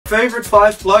Favorite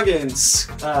 5 plugins.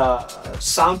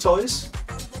 Sound toys,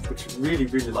 which I really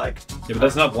like. Yeah, but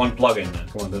that's not one plugin.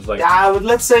 Come on, there's like. Yeah, but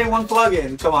let's say one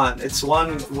plugin. Come on, it's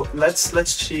one.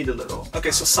 Let's cheat a little.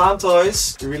 Okay, so sound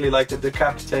toys. We really like the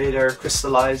Decapitator,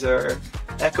 Crystallizer,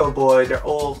 Echo Boy. They're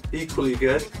all equally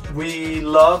good. We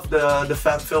love the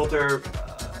Fab Filter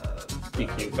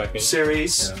EQ package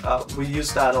series. Yeah. We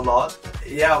use that a lot.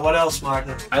 Yeah. What else,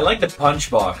 Martin? I like the punch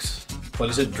box. What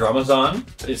is it? Dramazon.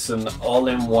 It's an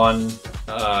all-in-one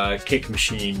kick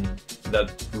machine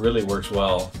that really works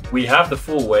well. We have the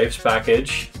full waves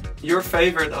package. Your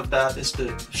favorite of that is the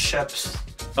Sheps.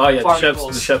 Oh yeah, the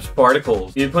Particles. Sheps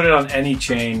Particles. You put it on any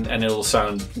chain and it'll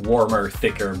sound warmer,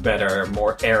 thicker, better,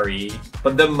 more airy.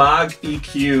 But the Mag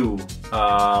EQ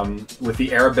with the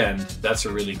Airbend, that's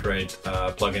a really great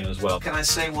plugin as well. Can I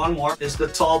say one more? Is the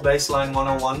Tall Bassline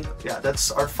 101. Yeah,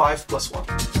 that's our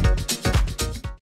 5+1.